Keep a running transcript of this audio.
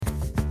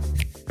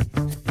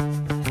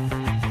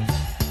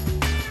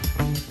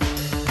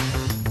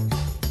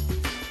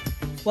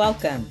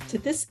Welcome to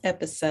this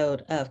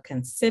episode of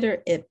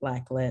Consider It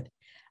Blacklit.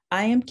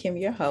 I am Kim,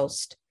 your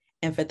host,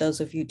 and for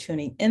those of you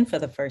tuning in for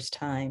the first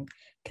time,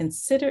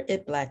 Consider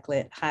It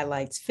Blacklit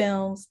highlights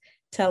films,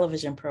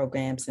 television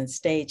programs, and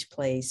stage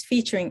plays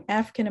featuring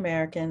African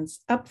Americans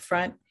up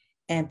front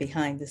and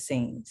behind the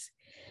scenes.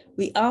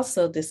 We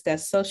also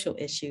discuss social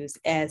issues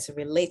as it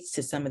relates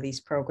to some of these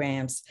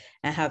programs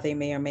and how they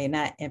may or may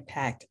not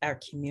impact our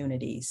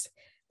communities.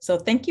 So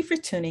thank you for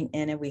tuning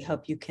in, and we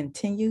hope you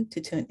continue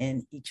to tune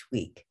in each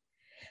week.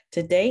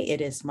 Today,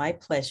 it is my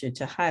pleasure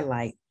to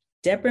highlight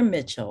Deborah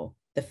Mitchell,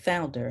 the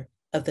founder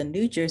of the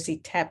New Jersey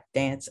Tap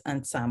Dance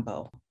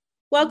Ensemble.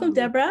 Welcome,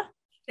 Deborah.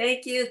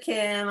 Thank you,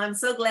 Kim. I'm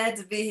so glad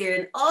to be here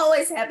and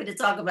always happy to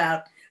talk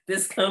about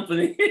this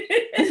company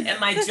and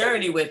my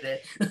journey with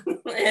it.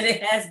 And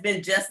it has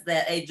been just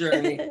that, a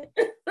journey.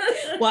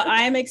 Well,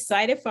 I am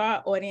excited for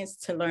our audience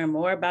to learn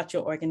more about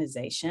your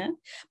organization,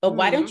 but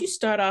why don't you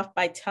start off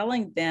by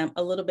telling them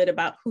a little bit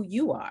about who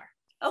you are?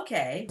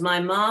 Okay. My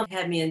mom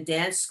had me in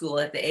dance school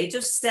at the age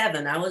of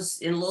 7. I was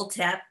in little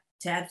tap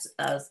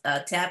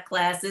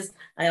classes.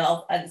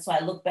 So I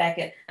look back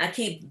at, I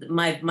keep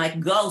my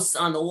ghosts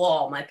on the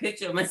wall, my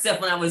picture of myself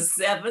when I was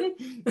 7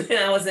 and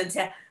I was in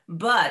tap.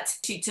 But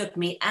she took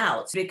me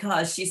out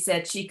because she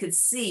said she could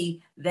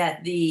see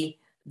that the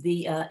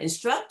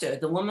instructor,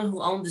 the woman who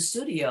owned the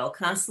studio,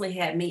 constantly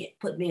had me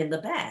put me in the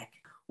back.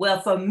 Well,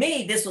 for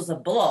me, this was a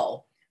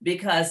blow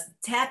because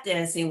tap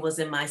dancing was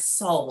in my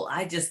soul.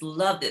 I just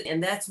loved it.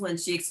 And that's when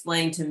she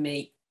explained to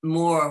me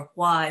more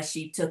why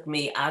she took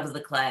me out of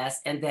the class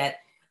and that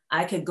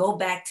I could go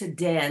back to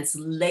dance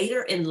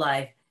later in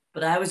life,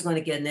 but I was going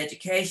to get an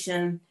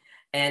education.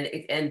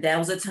 And that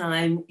was a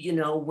time, you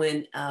know,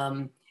 when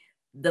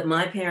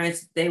my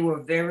parents, they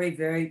were very,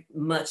 very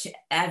much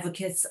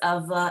advocates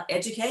of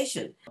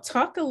education.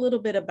 Talk a little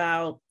bit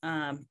about,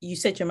 you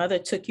said your mother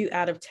took you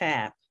out of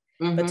tap,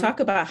 but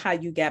talk about how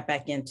you got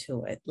back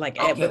into it. Like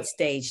at what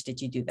stage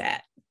did you do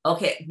that?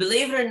 Okay,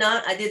 believe it or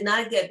not, I did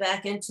not get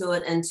back into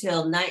it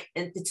until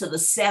the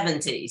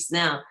 70s.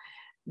 Now,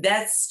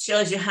 that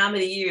shows you how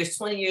many years,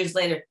 20 years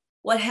later.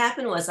 What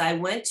happened was I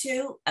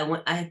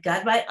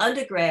got my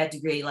undergrad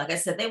degree. Like I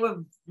said, they were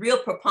real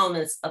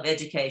proponents of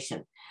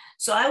education.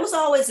 So I was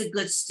always a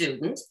good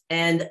student,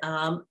 and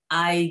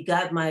I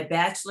got my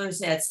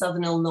bachelor's at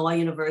Southern Illinois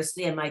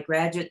University and my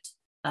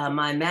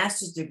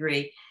master's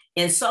degree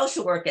in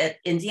social work at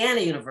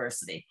Indiana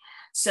University.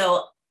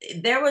 So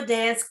there were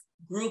dance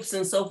groups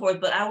and so forth,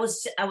 but I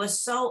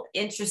was so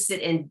interested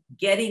in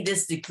getting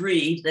this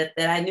degree that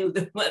I knew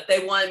what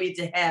they wanted me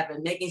to have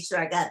and making sure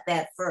I got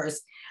that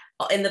first.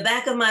 In the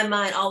back of my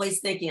mind,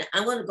 always thinking,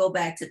 I'm going to go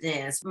back to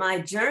dance. My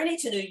journey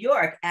to New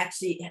York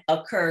actually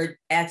occurred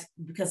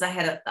because I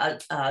had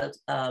a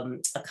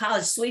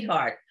college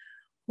sweetheart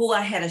who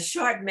I had a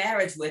short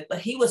marriage with, but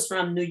he was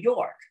from New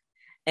York.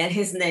 And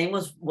his name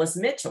was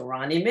Mitchell,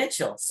 Ronnie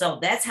Mitchell. So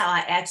that's how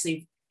I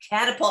actually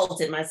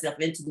catapulted myself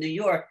into New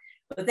York.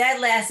 But that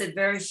lasted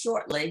very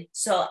shortly.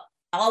 So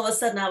all of a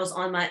sudden I was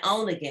on my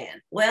own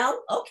again.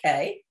 Well,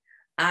 okay.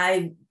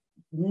 I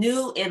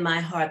knew in my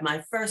heart,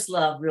 my first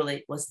love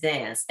really was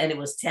dance, and it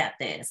was tap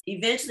dance.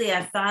 Eventually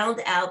I found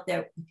out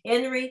that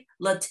Henry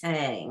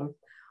Latang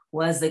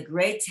was the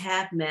great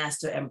tap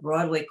master and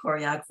Broadway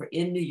choreographer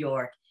in New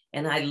York.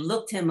 And I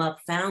looked him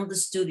up, found the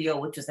studio,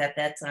 which was at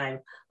that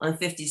time on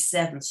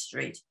 57th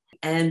Street.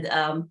 And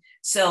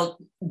so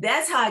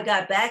that's how I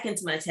got back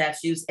into my tap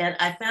shoes. And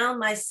I found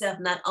myself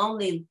not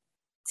only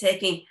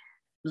taking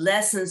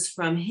lessons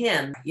from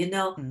him, you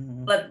know,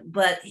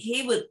 but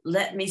he would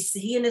let me,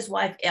 he and his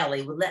wife,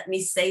 Ellie, would let me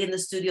stay in the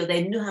studio.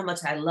 They knew how much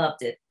I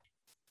loved it.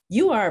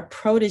 You are a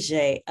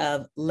protege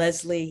of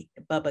Leslie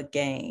Bubba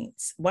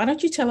Gaines. Why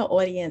don't you tell our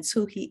audience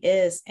who he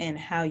is and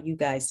how you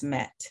guys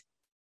met?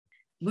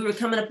 We were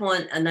coming up on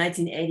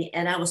 1980,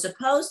 and I was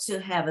supposed to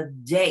have a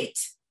date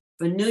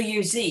for New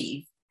Year's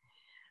Eve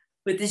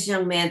with this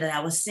young man that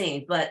I was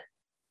seeing. But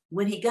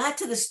when he got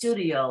to the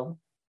studio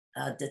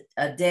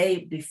a day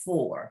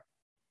before,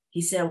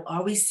 he said,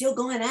 "Are we still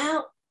going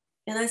out?"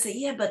 And I said,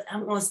 "Yeah, but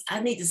I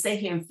need to stay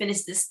here and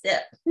finish this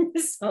step."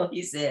 So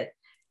he said,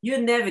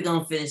 "You're never going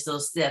to finish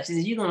those steps." He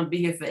said, "You're going to be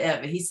here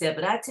forever." He said,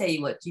 "But I tell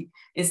you what,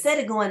 instead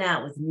of going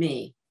out with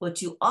me,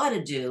 what you ought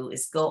to do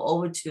is go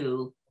over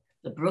to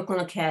the Brooklyn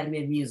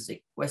Academy of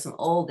Music, where some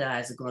old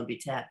guys are going to be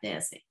tap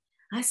dancing."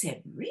 I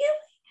said, "Really?"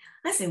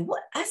 I said,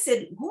 "What?" I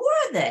said, "Who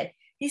are they?"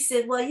 He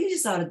said, "Well, you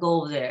just ought to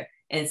go over there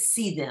and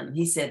see them."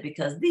 He said,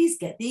 "Because these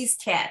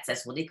cats,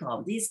 that's what they call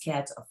them, these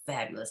cats are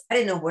fabulous." I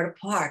didn't know where to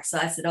park. So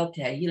I said,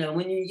 "Okay, you know,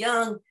 when you're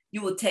young,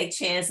 you will take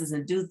chances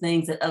and do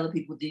things that other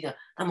people do.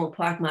 I'm going to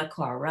park my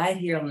car right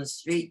here on the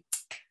street."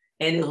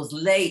 And it was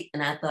late.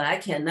 And I thought, I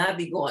cannot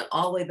be going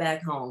all the way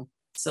back home.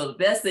 So the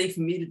best thing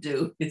for me to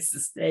do is to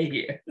stay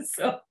here.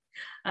 So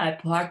I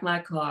parked my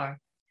car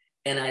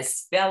and I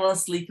fell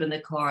asleep in the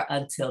car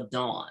until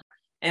dawn.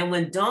 And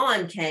when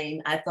dawn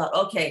came, I thought,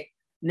 okay,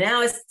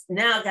 now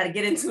I got to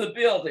get into the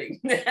building.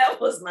 That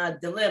was my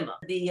dilemma.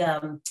 The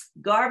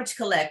garbage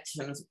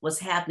collections was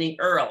happening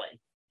early,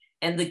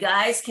 and the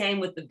guys came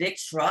with the big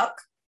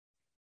truck,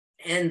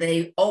 and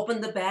they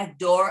opened the back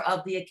door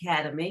of the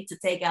academy to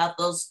take out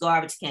those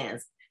garbage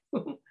cans.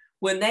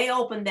 When they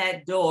opened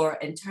that door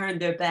and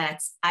turned their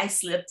backs, I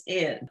slipped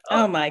in.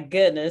 Oh my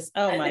goodness.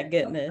 Oh my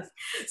goodness.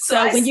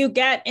 So So when you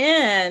got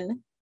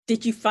in,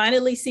 did you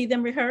finally see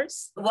them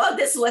rehearse? well,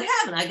 this is what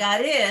happened. I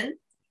got in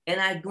and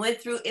I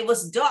went through, it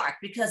was dark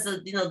because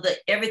of,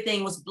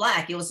 everything was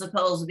black. It was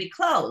supposed to be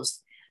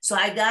closed. So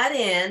I got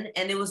in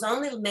and it was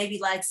only maybe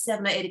like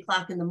 7 or 8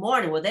 o'clock in the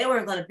morning. Well, they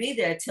weren't going to be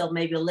there till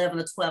maybe 11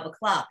 or 12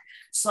 o'clock.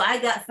 So I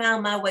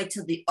found my way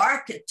to the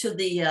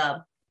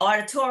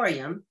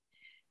auditorium,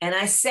 and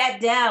I sat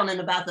down in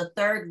about the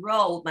third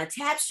row with my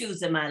tap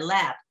shoes in my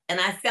lap, and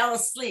I fell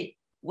asleep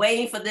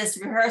waiting for this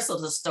rehearsal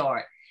to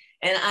start.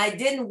 And I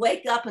didn't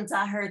wake up until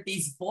I heard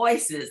these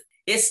voices.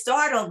 It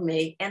startled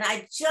me and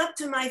I jumped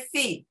to my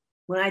feet.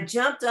 When I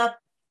jumped up,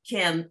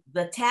 Kim,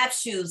 the tap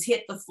shoes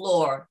hit the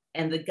floor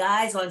and the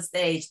guys on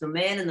stage, the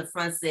man in the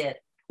front said,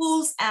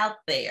 "Who's out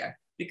there?"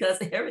 Because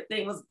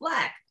everything was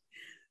black.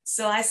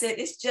 So I said,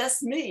 "It's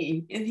just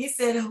me." And he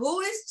said,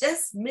 "Who is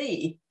just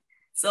me?"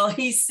 So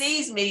he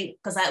sees me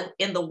because I'm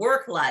in the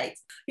work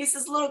lights. He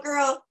says, "Little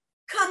girl,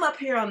 come up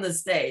here on the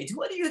stage.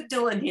 What are you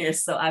doing here?"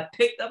 So I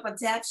picked up my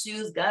tap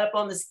shoes, got up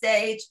on the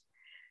stage,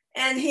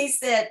 and he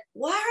said,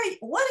 what are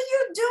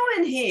you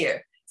doing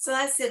here? So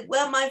I said,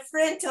 "Well, my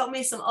friend told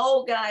me some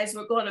old guys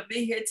were going to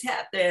be here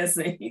tap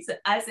dancing."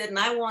 I said, "And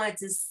I wanted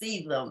to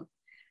see them."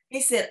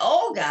 He said,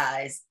 "Old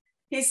guys?"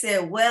 He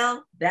said,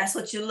 "Well, that's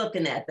what you're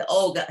looking at, the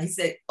old guys." He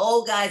said,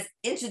 "Old guys,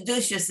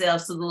 introduce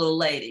yourselves to the little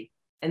lady."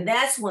 And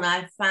that's when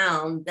I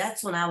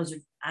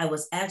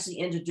was actually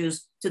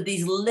introduced to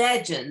these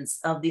legends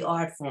of the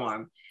art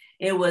form.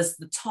 It was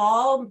the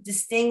tall,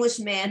 distinguished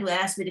man who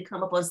asked me to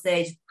come up on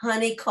stage,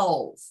 Honey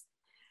Coles.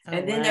 Oh,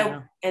 and then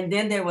wow.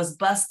 there was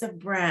Buster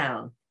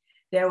Brown.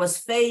 There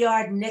was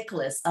Fayard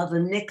Nicholas of the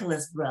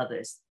Nicholas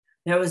Brothers.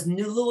 There was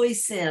Louis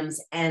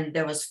Sims, and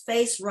there was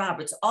Face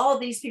Roberts. All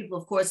these people,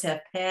 of course,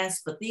 have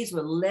passed, but these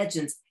were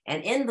legends.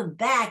 And in the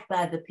back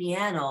by the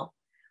piano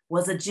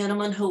was a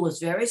gentleman who was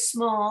very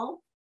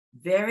small,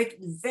 very,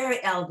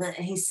 very elegant.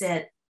 And he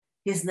said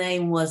his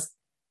name was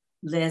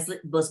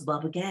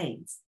Bubba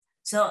Gaines.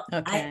 So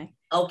so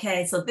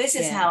this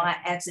is how I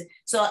actually,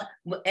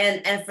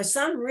 and for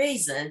some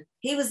reason,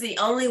 he was the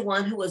only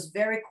one who was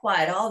very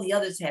quiet. All the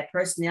others had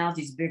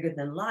personalities bigger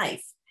than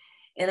life.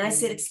 And I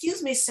said,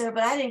 "Excuse me, sir,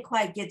 but I didn't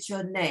quite get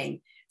your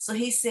name." So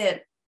he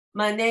said,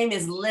 "My name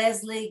is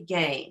Leslie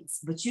Gaines,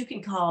 but you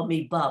can call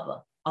me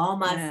Bubba. All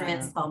my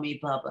friends call me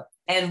Bubba."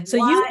 And so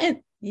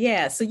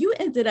you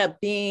ended up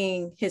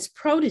being his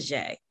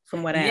protege,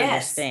 from what I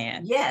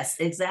understand. Yes,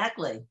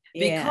 exactly.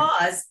 Yeah.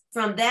 Because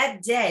from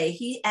that day,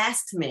 he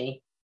asked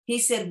me, he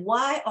said,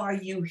 "Why are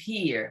you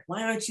here?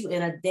 Why aren't you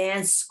in a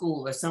dance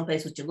school or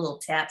someplace with your little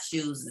tap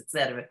shoes,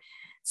 etc.?"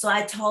 So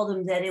I told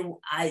him that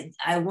I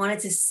wanted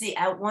to see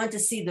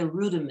the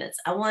rudiments.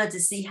 I wanted to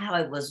see how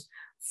it was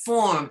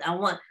formed.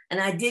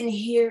 And I didn't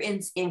hear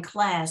in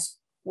class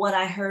what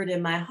I heard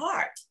in my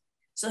heart.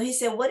 So he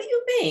said, "What do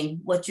you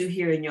mean, what you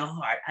hear in your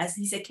heart?"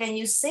 He said, "Can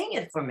you sing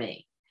it for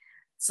me?"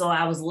 So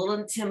I was a little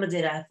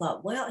intimidated. I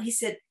thought, well, he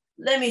said,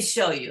 "Let me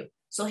show you."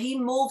 So he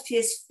moved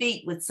his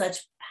feet with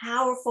such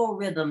powerful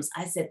rhythms.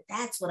 I said,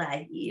 "That's what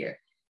I hear."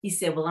 He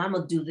said, "Well, I'm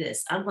going to do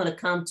this. I'm going to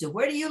come to,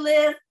 where do you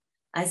live?"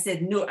 I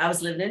said, Newark. I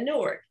was living in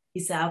Newark.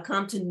 He said, "I'll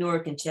come to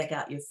Newark and check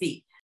out your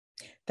feet."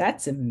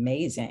 That's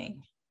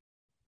amazing.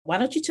 Why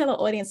don't you tell the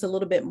audience a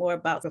little bit more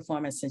about the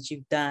performance that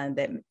you've done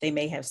that they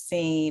may have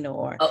seen,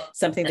 or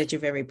something that you're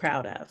very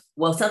proud of?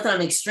 Well, something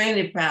I'm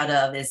extremely proud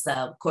of is,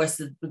 of course,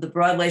 the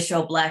Broadway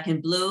show Black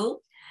and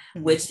Blue,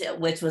 which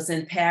was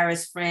in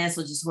Paris, France,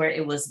 which is where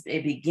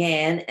it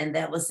began. And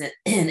that was in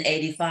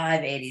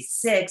 85,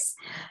 86.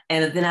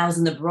 And then I was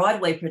in the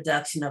Broadway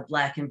production of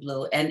Black and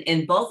Blue. And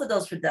in both of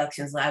those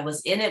productions, I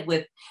was in it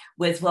with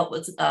what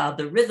was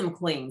the Rhythm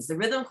Queens. The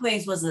Rhythm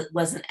Queens was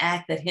an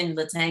act that Henry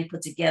Latang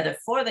put together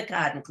for the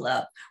Cotton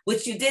Club,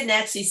 which you didn't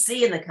actually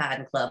see in the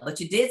Cotton Club,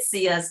 but you did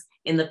see us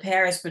in the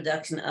Paris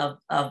production of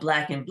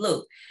Black and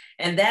Blue.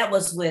 And that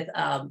was with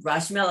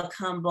Rashmela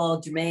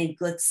Kumbo, Jermaine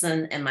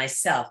Goodson, and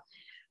myself.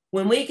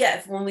 When we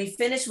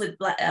finished with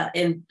Black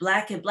and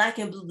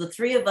Blue, the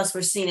three of us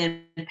were seen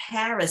in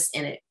Paris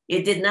in it.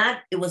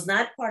 It was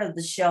not part of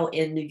the show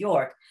in New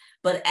York.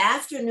 But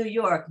after New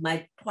York,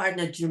 my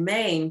partner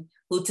Jermaine,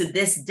 who to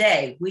this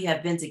day, we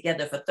have been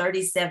together for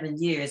 37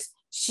 years,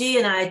 she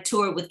and I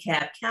toured with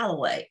Cab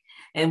Calloway.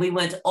 And we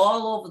went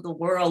all over the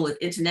world with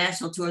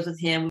international tours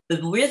with him.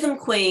 The Rhythm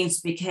Queens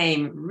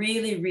became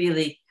really,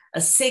 really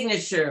a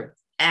signature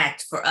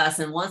act for us.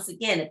 And once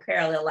again, a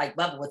parallel like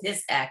Bubba with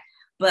his act.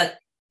 But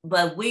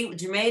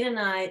Jermaine and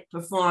I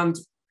performed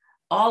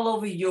all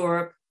over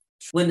Europe.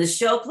 When the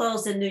show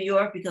closed in New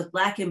York, because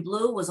Black and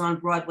Blue was on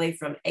Broadway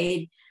from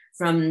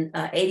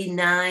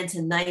 89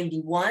 to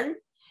 91.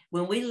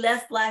 When we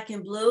left Black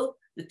and Blue,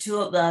 the two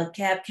of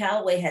Cab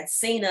Calloway had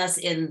seen us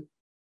in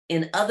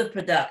other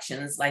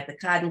productions like the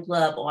Cotton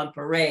Club on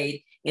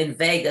Parade in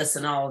Vegas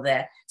and all of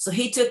that. So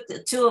he took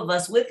the two of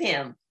us with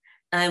him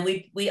And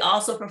we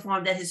also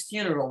performed at his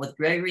funeral with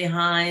Gregory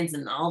Hines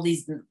and all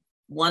these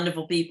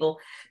wonderful people.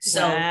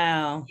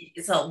 Wow,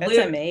 So that's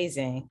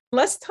amazing.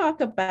 Let's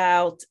talk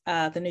about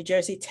the New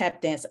Jersey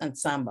Tap Dance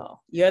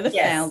Ensemble. You're the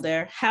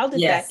founder. How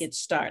did that get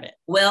started?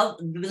 Well,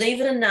 believe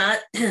it or not,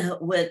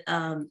 with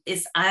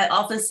it's I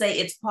often say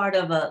it's part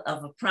of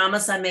a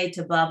promise I made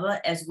to Bubba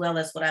as well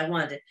as what I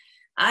wanted.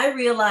 I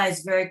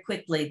realized very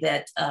quickly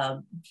that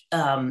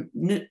in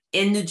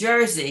New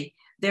Jersey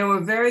there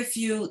were very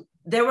few.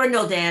 There were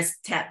no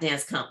tap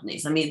dance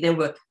companies. I mean, there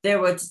were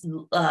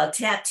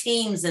tap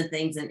teams and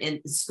things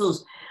in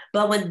schools.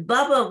 But when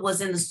Bubba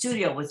was in the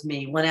studio with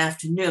me one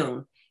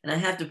afternoon, and I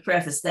have to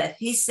preface that,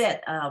 he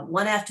said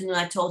one afternoon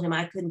I told him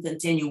I couldn't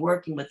continue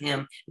working with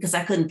him because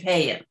I couldn't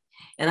pay him.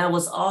 And I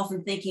was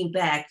often thinking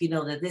back,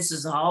 that this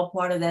is all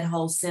part of that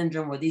whole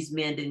syndrome where these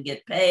men didn't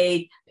get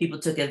paid, people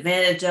took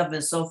advantage of it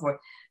and so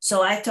forth.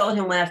 So I told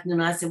him one afternoon,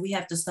 I said, we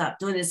have to stop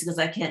doing this because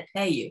I can't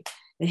pay you.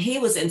 And he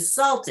was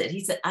insulted. He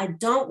said, I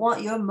don't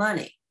want your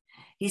money.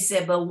 He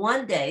said, but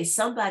one day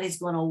somebody's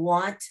going to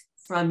want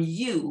from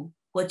you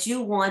what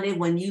you wanted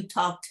when you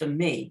talked to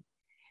me.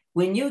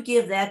 When you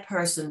give that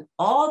person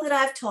all that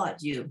I've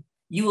taught you,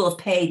 you will have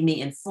paid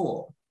me in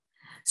full.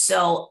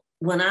 So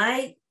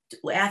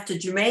after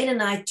Jermaine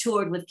and I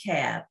toured with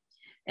Cab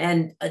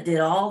and did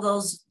all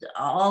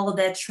of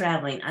that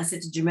traveling, I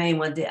said to Jermaine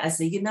one day, I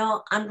said,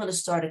 I'm going to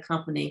start a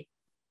company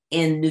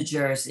in New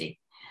Jersey.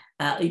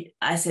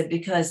 I said,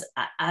 because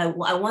I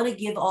want to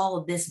give all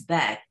of this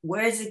back.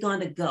 Where is it going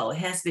to go? It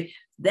has to be.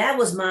 That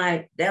was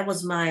my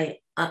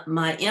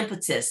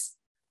impetus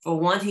for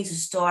wanting to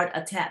start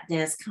a tap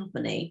dance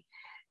company.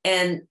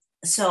 And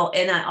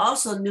I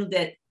also knew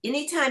that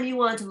anytime you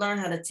wanted to learn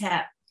how to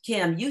tap,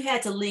 Kim, you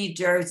had to leave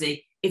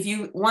Jersey. If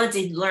you wanted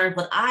to learn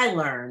what I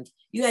learned,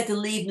 you had to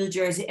leave New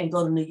Jersey and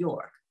go to New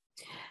York.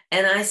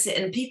 And I said,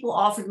 and people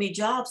offered me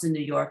jobs in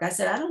New York. I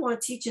said, I don't want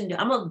to teach in New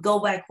York. I'm going to go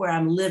back where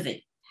I'm living.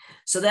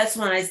 So that's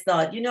when I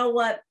thought, you know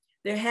what?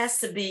 There has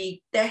to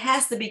be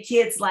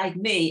kids like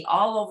me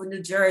all over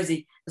New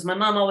Jersey. Because my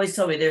mom always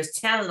told me there's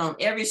talent on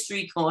every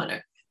street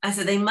corner. I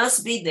said, they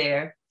must be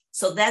there.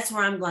 So that's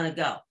where I'm going to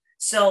go.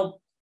 So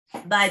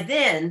by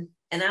then,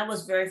 and I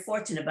was very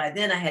fortunate, by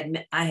then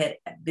I had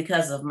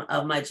because of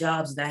my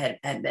jobs, and I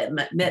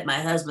had met my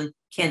husband,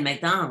 Ken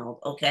McDonald,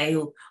 okay,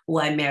 who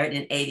I married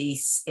in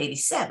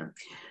 87.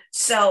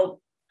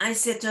 So I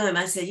said to him,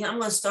 I'm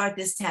going to start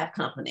this tap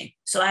company.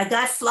 So I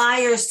got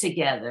flyers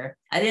together.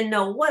 I didn't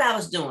know what I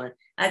was doing.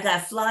 I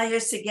got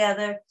flyers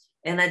together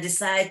and I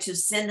decided to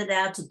send it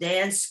out to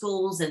dance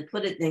schools and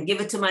put it and give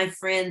it to my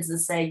friends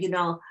and say,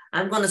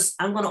 I'm going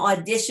to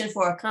audition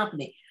for a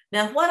company.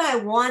 Now, what I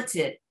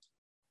wanted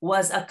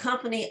was a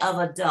company of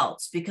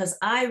adults, because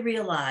I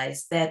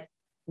realized that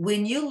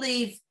when you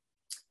leave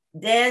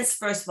dance,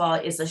 first of all,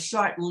 is a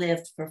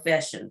short-lived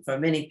profession for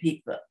many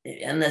people,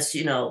 unless,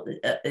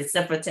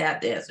 except for tap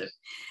dancers.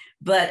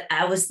 But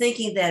I was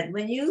thinking that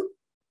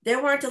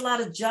there weren't a lot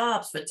of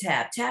jobs for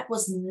tap. Tap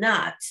was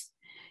not,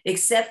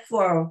 except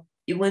for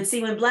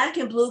when Black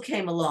and Blue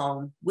came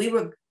along, we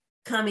were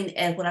coming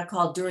at what I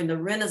call during the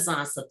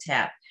Renaissance of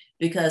tap,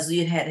 because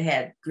you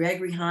had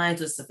Gregory Hines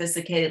with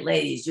Sophisticated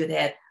Ladies. You'd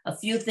had a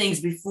few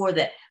things before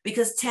that,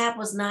 because tap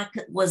was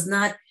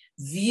not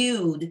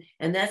viewed,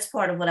 and that's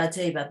part of what I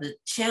tell you about the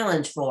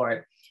challenge for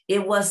it.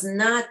 It was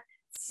not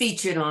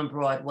featured on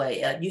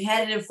Broadway. You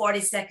had it in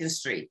 42nd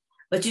Street,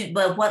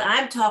 but what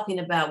I'm talking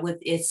about with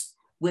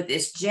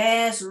its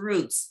jazz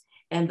roots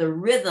and the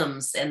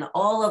rhythms and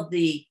all of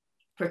the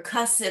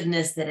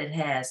percussiveness that it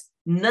has,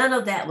 none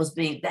of that was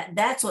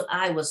that's what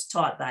I was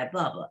taught by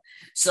Bubba.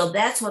 So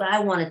that's what I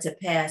wanted to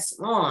pass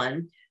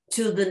on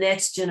to the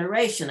next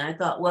generation. I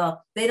thought,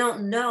 well, they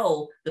don't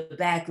know the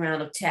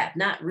background of tap.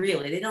 Not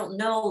really. They don't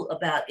know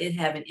about it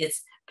having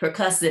its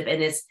percussive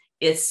and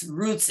its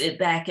roots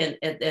back and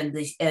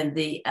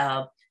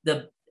the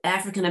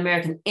African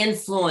American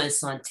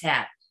influence on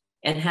tap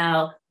and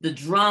how the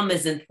drum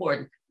is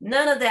important.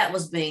 None of that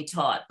was being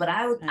taught, but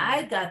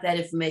I got that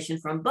information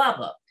from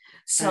Bubba.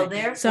 So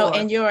therefore, so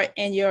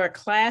in your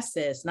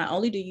classes, not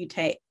only do you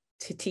take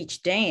to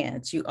teach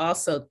dance, you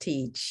also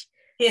teach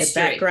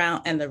history, the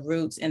background and the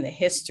roots and the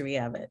history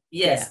of it.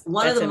 Yes,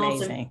 one of the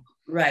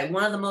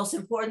most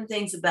important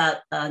things about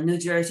New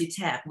Jersey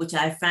Tap, which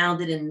I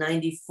founded in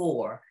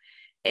 '94,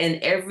 and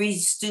every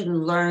student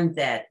learned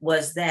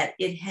was that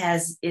it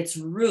has its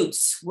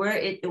roots, where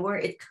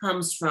it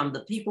comes from,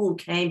 the people who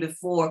came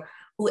before,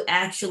 who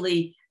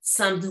actually,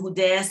 some who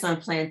danced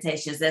on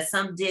plantations, that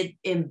some did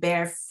in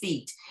bare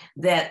feet,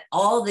 that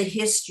all the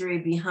history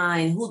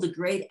behind who the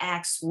great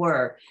acts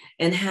were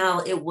and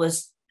how it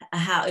was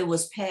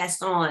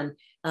passed on.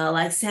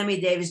 Like Sammy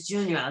Davis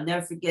Jr., I'll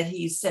never forget,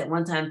 he said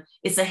one time,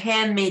 it's a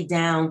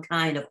hand-me-down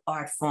kind of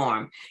art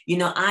form.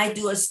 I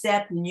do a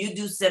step and you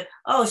do step.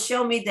 Oh,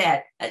 show me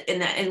that.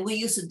 And we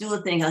used to do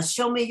a thing,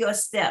 show me your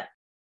step.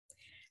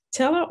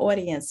 Tell our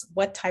audience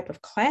what type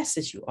of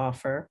classes you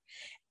offer,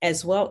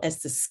 as well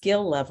as the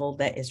skill level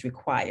that is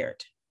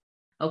required.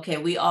 Okay,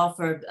 we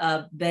offer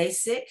a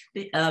basic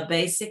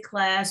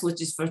class,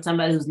 which is for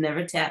somebody who's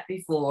never tapped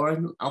before.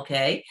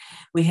 Okay,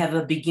 we have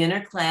a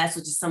beginner class,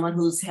 which is someone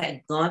who's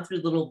had gone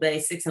through little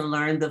basics and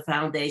learned the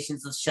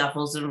foundations of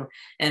shuffles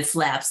and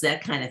flaps,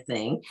 that kind of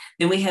thing.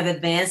 Then we have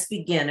advanced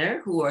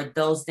beginner, who are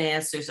those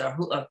dancers or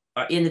who are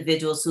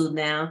individuals who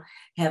now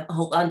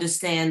who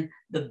understand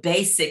the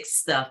basic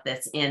stuff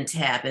that's in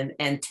tap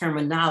and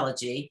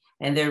terminology,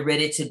 and they're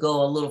ready to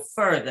go a little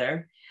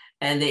further,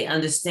 and they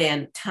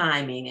understand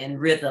timing and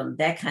rhythm,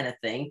 that kind of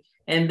thing.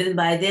 And then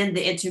by then,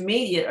 the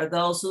intermediate are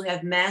those who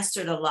have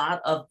mastered a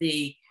lot of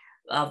the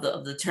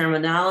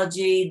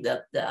terminology,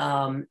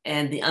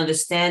 and the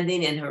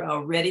understanding, and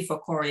are ready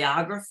for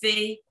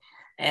choreography,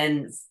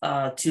 and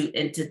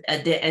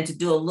to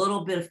do a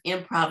little bit of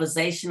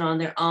improvisation on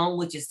their own,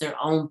 which is their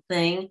own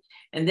thing.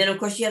 And then, of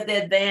course, you have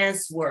the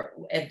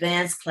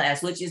advanced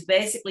class, which is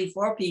basically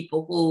for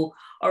people who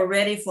are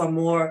ready for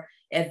more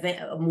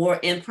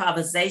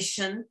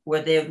improvisation,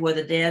 where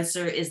the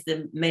dancer is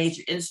the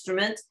major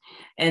instrument,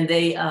 and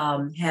they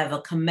have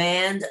a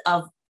command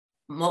of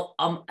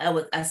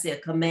a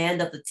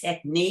command of the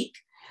technique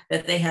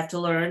that they have to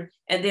learn,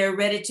 and they're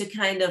ready to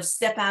kind of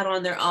step out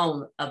on their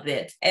own a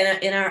bit.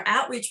 And in our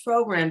outreach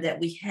program that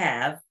we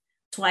have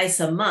twice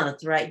a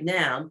month right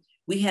now,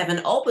 we have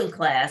an open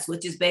class,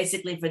 which is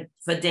basically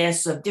for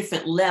dancers of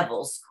different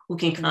levels who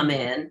can come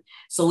in.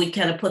 So we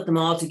kind of put them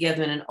all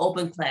together in an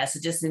open class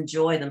to just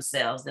enjoy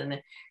themselves. And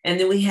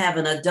then we have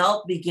an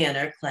adult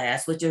beginner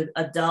class, which are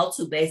adults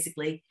who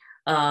basically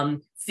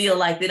feel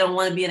like they don't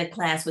want to be in a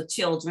class with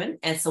children.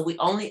 And so we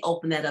only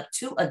open that up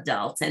to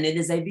adults, and it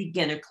is a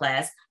beginner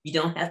class. You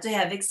don't have to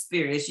have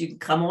experience. You can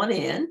come on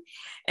in.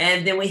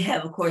 And then we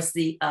have, of course,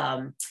 the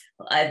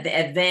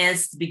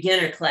advanced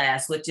beginner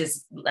class, which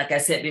is, like I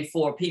said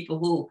before, people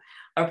who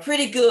are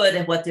pretty good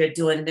at what they're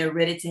doing, and they're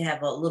ready to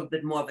have a little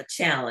bit more of a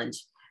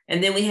challenge.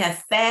 And then we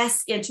have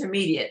fast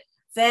intermediate.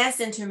 Fast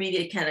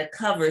intermediate kind of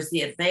covers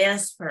the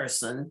advanced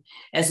person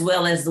as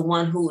well as the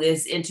one who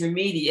is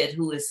intermediate,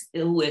 who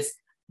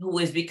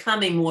is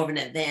becoming more of an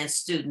advanced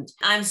student.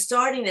 I'm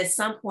starting at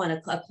some point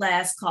a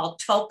class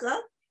called TOCA,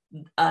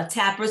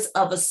 Tappers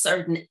of a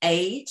Certain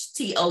Age,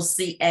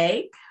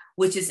 TOCA,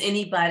 which is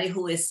anybody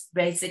who is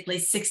basically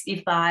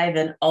 65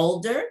 and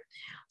older,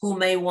 who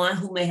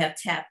may have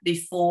tapped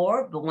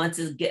before, but want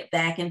to get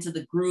back into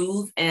the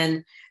groove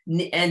and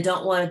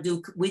don't want to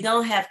do. We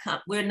don't have.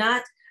 We're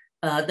not.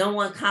 Don't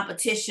want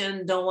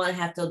competition. Don't want to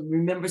have to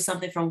remember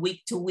something from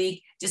week to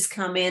week. Just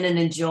come in and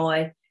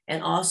enjoy.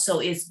 And also,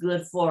 it's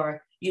good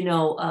for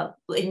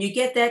when you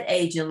get that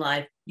age in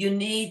life, you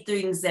need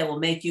things that will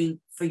make you,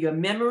 for your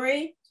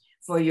memory,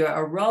 for your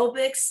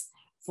aerobics,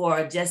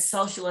 for just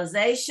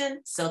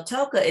socialization. So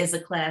TOCA is a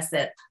class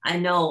that I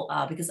know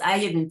because I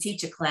even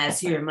teach a class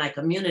here in my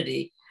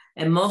community,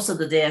 and most of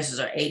the dancers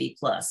are 80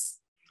 plus.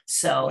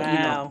 So,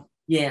 wow.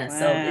 Yeah,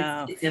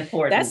 wow. So it's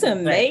important. That's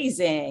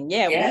amazing.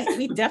 Yeah.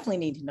 We definitely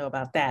need to know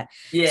about that.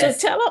 Yes.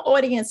 So tell our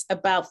audience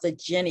about the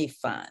Jenny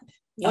Fund.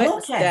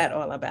 What's that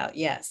all about?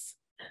 Yes.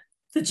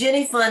 The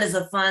Jenny Fund is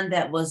a fund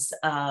that was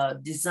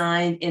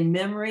designed in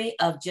memory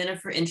of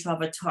Jennifer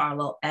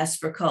Introvatarlo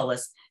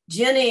Aspercolis.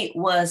 Jenny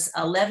was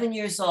 11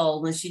 years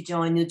old when she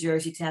joined New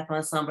Jersey Tap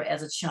Ensemble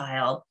as a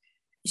child.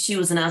 She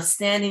was an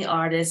outstanding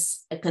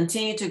artist,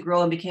 continued to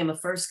grow and became a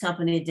first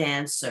company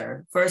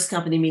dancer, first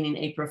company meaning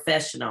a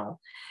professional.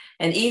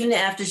 And even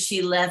after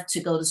she left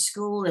to go to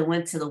school and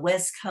went to the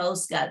West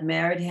Coast, got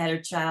married, had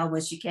her child,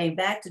 when she came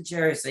back to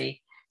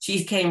Jersey,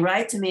 she came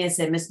right to me and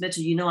said, Miss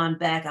Mitchell, I'm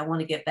back. I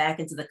want to get back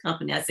into the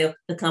company. I said,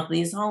 the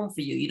company is home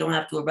for you. You don't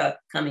have to worry about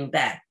coming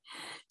back.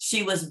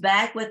 She was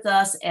back with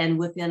us, and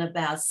within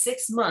about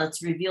 6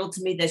 months revealed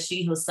to me that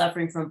she was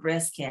suffering from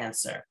breast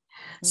cancer.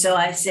 So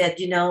I said,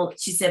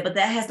 she said, but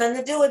that has nothing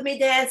to do with me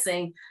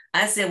dancing.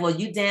 I said, well,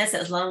 you dance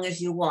as long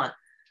as you want.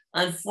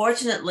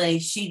 Unfortunately,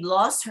 she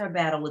lost her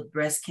battle with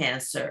breast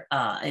cancer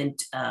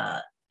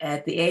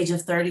at the age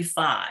of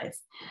 35.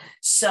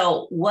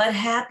 So what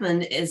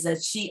happened is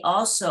that she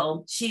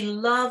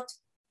loved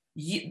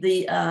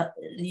the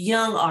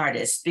young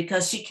artists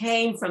because she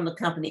came from the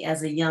company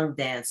as a young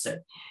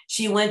dancer.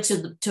 She went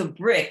to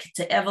BRIC,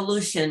 to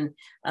Evolution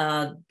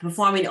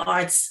Performing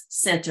Arts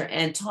Center,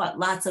 and taught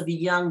lots of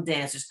young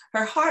dancers.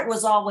 Her heart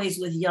was always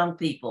with young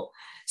people.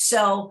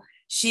 So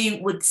she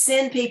would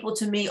send people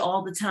to me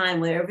all the time.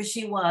 Wherever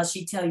she was,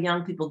 she'd tell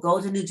young people,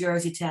 go to New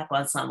Jersey Tap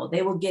Ensemble.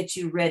 They will get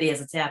you ready as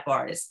a tap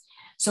artist.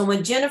 So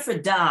when Jennifer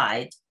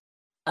died,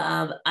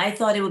 I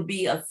thought it would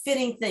be a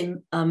fitting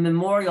thing, a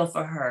memorial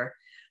for her,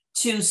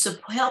 to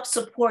help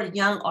support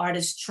young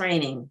artist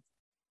training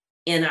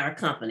in our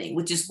company,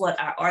 which is what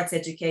our arts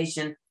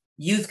education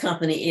youth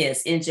company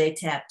is, NJ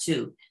Tap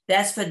 2.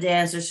 That's for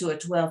dancers who are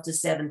 12 to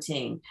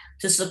 17,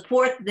 to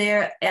support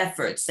their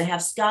efforts, to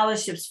have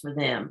scholarships for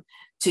them,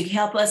 to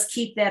help us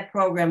keep that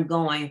program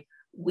going.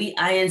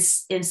 I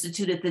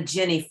instituted the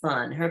Jenny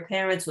Fund. Her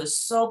parents were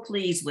so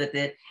pleased with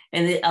it,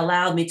 and it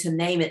allowed me to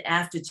name it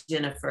after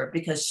Jennifer,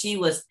 because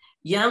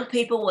young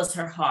people was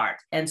her heart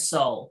and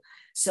soul.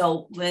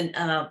 So when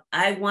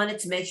I wanted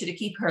to make sure to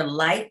keep her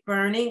light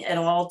burning at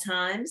all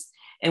times,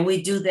 and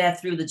we do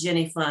that through the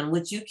Jenny Fund,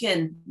 which you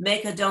can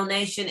make a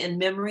donation in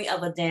memory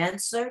of a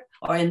dancer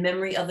or in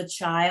memory of a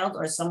child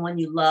or someone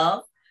you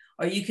love,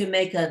 or you can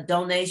make a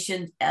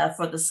donation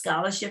for the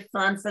scholarship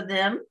fund for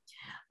them,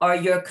 or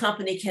your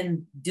company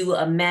can do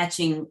a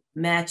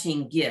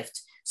matching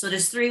gift. So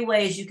there's 3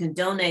 ways you can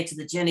donate to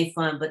the Jenny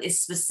Fund, but it's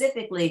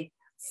specifically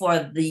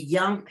for the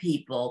young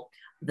people,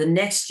 the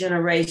next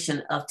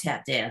generation of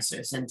tap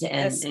dancers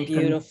That's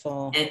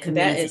beautiful. and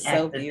community That is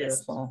so activists.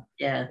 beautiful.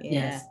 Yeah.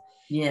 Yes.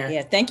 Yeah.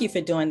 Yeah. Thank you for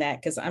doing that,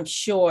 because I'm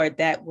sure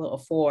that will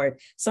afford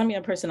some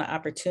young person an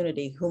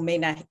opportunity who may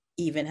not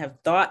even have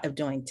thought of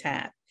doing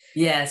tap.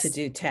 Yes. To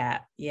do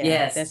tap. Yeah.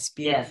 Yes. That's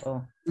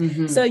beautiful. Yes.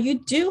 Mm-hmm. So you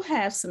do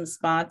have some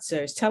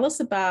sponsors. Tell us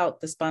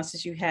about the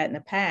sponsors you had in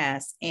the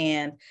past,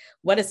 and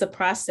what is the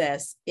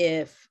process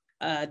if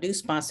a new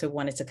sponsor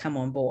wanted to come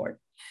on board?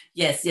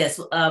 Yes.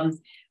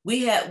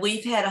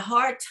 We've had a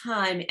hard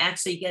time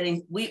actually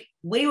getting,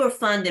 we were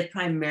funded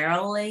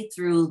primarily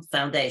through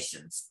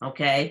foundations.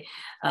 Okay.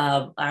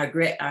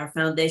 Our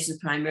foundations,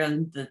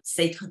 primarily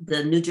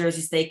the New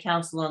Jersey State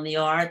Council on the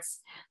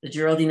Arts, the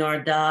Geraldine R.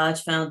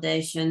 Dodge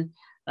Foundation,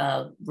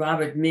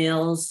 Robert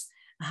Mills,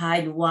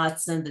 Hyde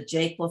Watson, the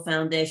Jaqua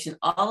Foundation.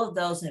 All of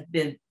those have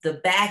been the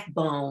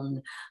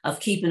backbone of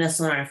keeping us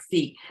on our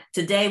feet.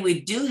 Today, we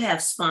do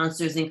have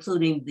sponsors,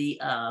 including the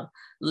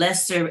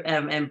Lester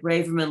and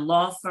Braverman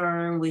Law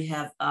Firm. We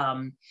have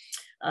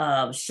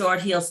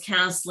Short Hills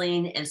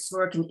Counseling and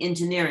Swerkin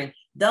Engineering.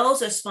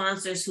 Those are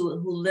sponsors who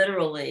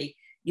literally,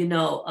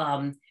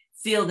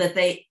 feel that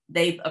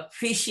they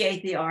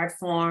appreciate the art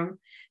form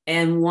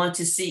and want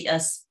to see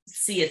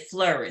it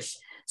flourish.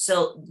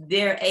 So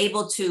they're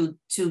able to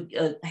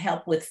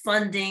help with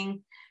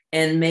funding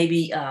and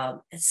maybe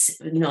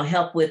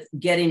help with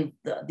getting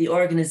the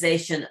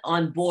organization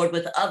on board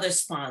with other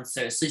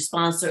sponsors. So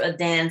sponsor a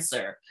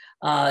dancer.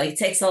 It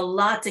takes a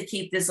lot to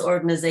keep this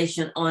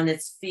organization on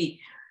its feet,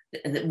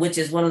 which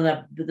is one of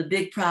the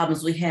big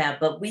problems we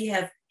have. But we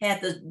have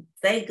had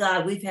thank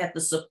God we've had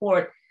the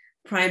support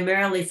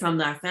primarily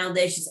from our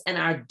foundations and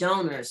our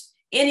donors.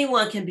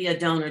 Anyone can be a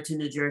donor to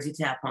New Jersey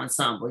Tap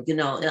Ensemble.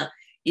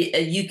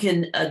 You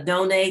can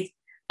donate,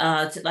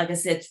 like I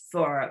said,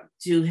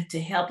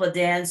 to help a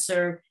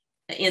dancer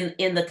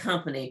in the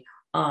company,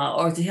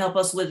 or to help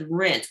us with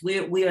rent.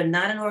 We are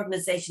not an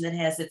organization that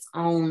has its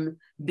own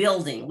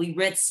building. We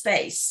rent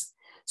space,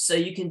 so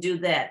you can do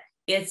that.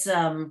 It's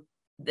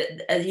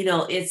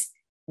it's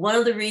one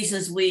of the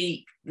reasons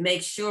we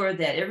make sure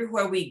that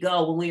everywhere we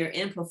go when we are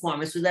in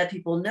performance, we let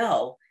people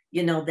know,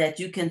 that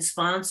you can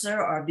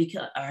sponsor or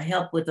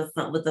help with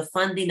the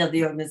funding of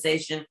the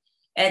organization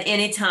at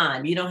any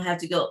time. You don't have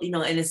to go,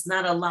 and it's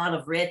not a lot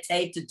of red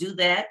tape to do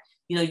that.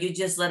 You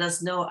just let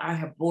us know.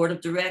 Our board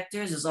of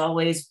directors is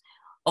always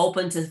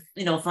open to,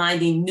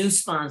 finding new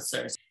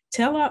sponsors.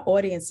 Tell our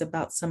audience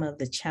about some of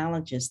the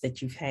challenges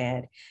that you've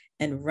had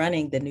in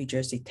running the New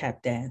Jersey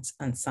Tap Dance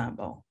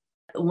Ensemble.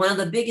 One of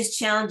the biggest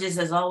challenges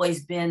has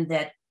always been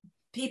that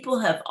people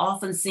have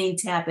often seen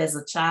tap as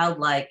a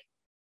childlike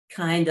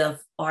kind of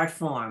art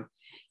form.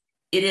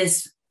 It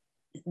is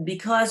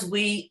because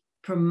we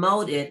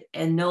promote it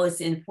and know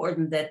it's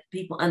important that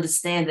people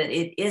understand that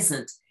it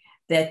isn't,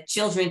 that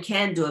children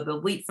can do it.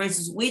 But for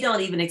instance, we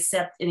don't even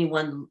accept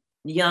anyone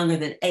younger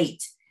than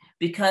 8,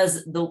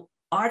 because the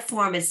art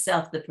form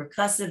itself, the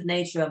percussive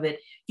nature of it,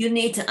 you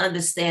need to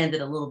understand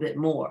it a little bit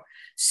more.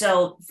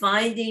 So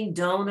finding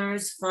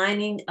donors,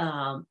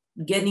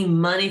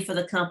 getting money for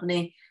the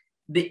company,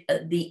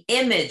 the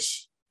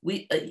image,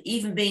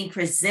 even being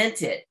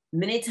presented.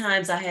 Many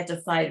times I had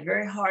to fight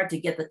very hard to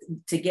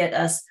get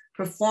us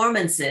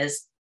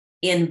performances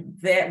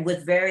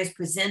with various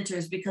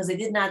presenters, because they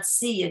did not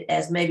see it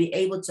as maybe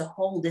able to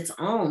hold its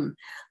own,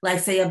 like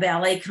say a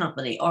ballet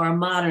company or a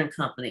modern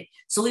company.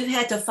 So we've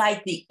had to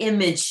fight the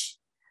image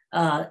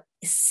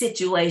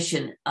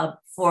situation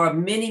for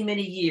many,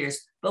 many years,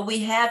 but we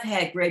have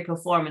had great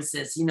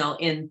performances,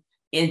 in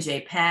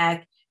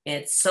NJPAC,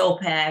 at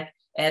SOPAC,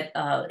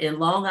 in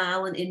Long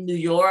Island, in New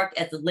York,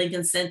 at the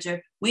Lincoln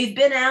Center. We've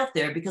been out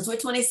there because we're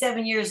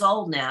 27 years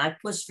old now. I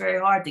pushed very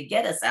hard to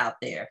get us out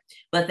there,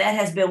 but that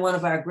has been one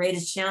of our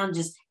greatest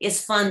challenges,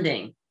 is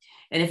funding.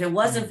 And if it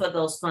wasn't for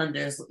those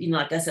funders,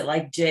 like I said,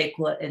 like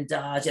Jaqua and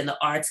Dodge and the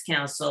Arts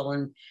Council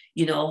and,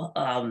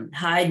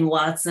 Hyde and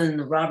Watson,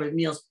 Robert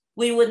Mills,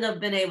 we wouldn't have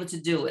been able to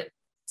do it.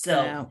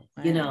 So,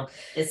 wow.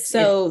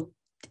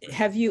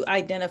 Have you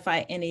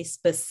identified any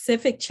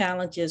specific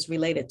challenges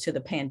related to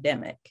the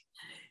pandemic?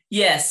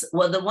 Yes.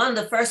 Well, one of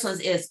the first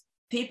ones is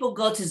people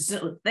go to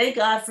Zoom. Thank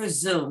God for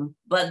Zoom.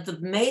 But the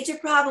major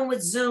problem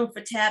with Zoom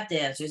for tap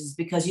dancers is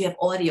because you have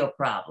audio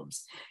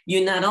problems.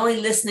 You're not only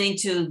listening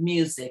to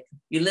music,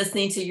 you're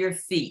listening to your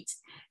feet.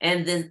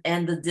 And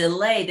the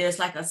delay, there's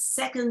like a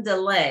second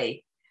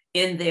delay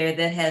in there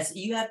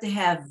you have to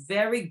have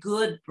very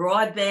good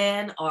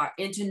broadband or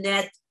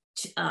internet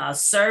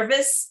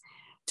service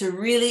to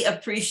really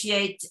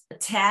appreciate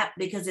tap,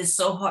 because it's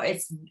so hard.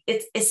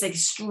 It's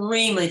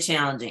extremely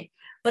challenging.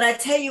 But I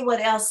tell you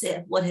what else,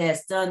 what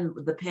has done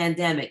the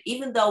pandemic,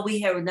 even though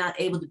we are not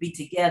able to be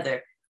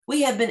together,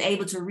 we have been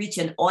able to reach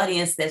an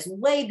audience that's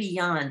way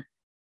beyond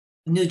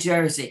New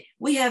Jersey.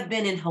 We have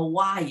been in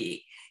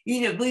Hawaii.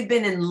 We've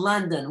been in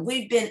London.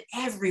 We've been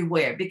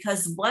everywhere,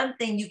 because one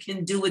thing you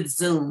can do with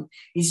Zoom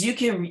is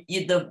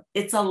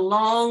it's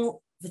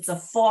a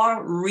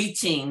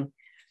far-reaching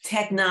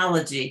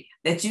technology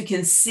that you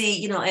can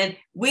see, and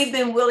we've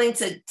been willing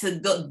to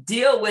go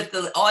deal with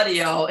the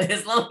audio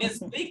as long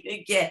as we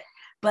can get.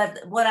 But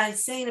what I'm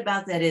saying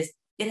about that is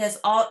it has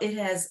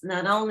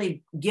not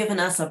only given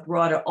us a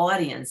broader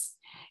audience,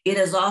 it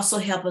has also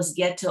helped us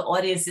get to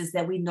audiences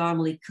that we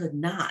normally could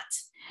not.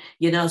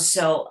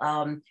 So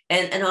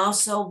and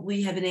also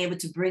we have been able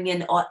to bring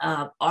in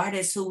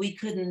artists who we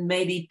couldn't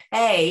maybe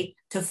pay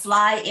to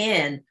fly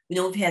in.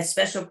 We've had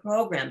special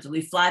programs.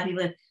 We fly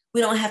people in.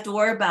 We don't have to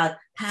worry about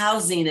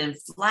housing and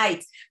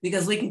flights,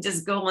 because we can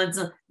just go on.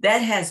 So that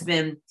has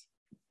been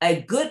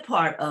a good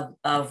part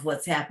of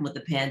what's happened with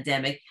the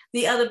pandemic.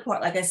 The other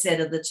part, like I said,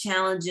 of the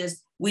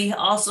challenges, we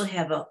also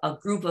have a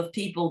group of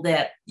people,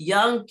 that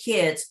young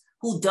kids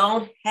who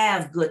don't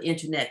have good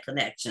internet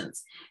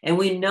connections. And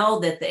we know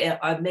that they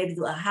are maybe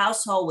a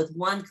household with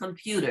one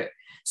computer.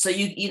 So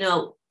you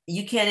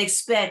can't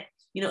expect,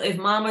 if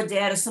mom or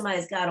dad or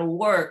somebody's got to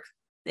work,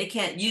 they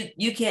can't,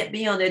 you can't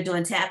be on there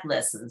doing tap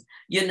lessons,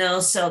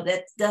 so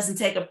that doesn't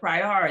take a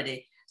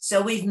priority.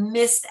 So we've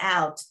missed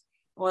out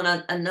on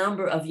a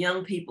number of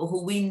young people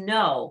who we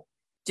know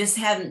just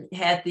haven't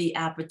had the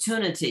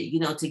opportunity,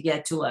 to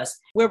get to us.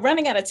 We're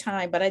running out of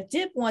time, but I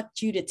did want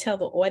you to tell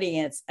the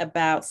audience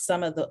about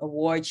some of the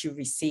awards you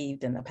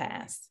received in the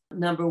past.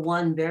 Number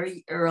one,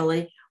 very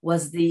early,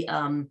 was the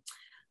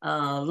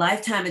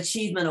Lifetime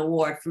Achievement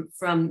Award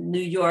from New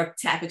York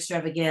Tap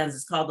Extravaganza.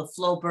 It's called the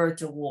Flo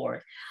Burt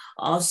Award.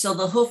 Also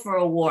the Hoofer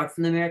Award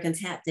from the American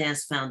Tap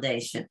Dance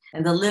Foundation,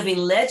 and the Living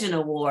Legend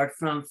Award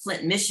from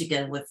Flint,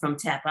 Michigan, from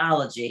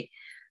Tapology.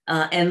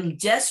 And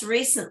just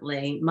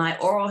recently, my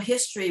oral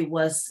history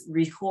was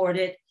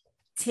recorded,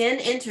 10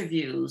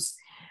 interviews,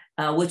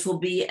 which will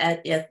be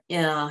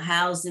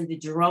housed in the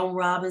Jerome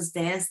Robbins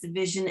Dance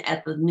Division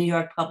at the New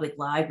York Public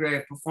Library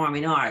of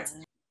Performing Arts.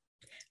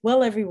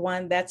 Well,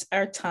 everyone, that's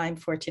our time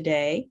for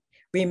today.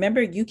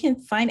 Remember, you can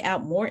find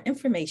out more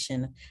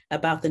information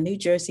about the New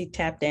Jersey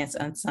Tap Dance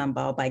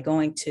Ensemble by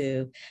going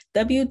to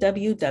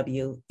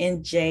www.njtap.org.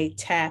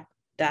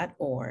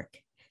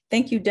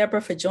 Thank you,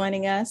 Deborah, for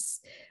joining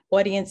us.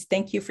 Audience,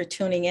 thank you for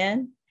tuning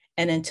in.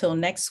 And until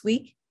next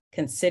week,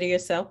 consider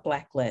yourself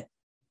Blacklit.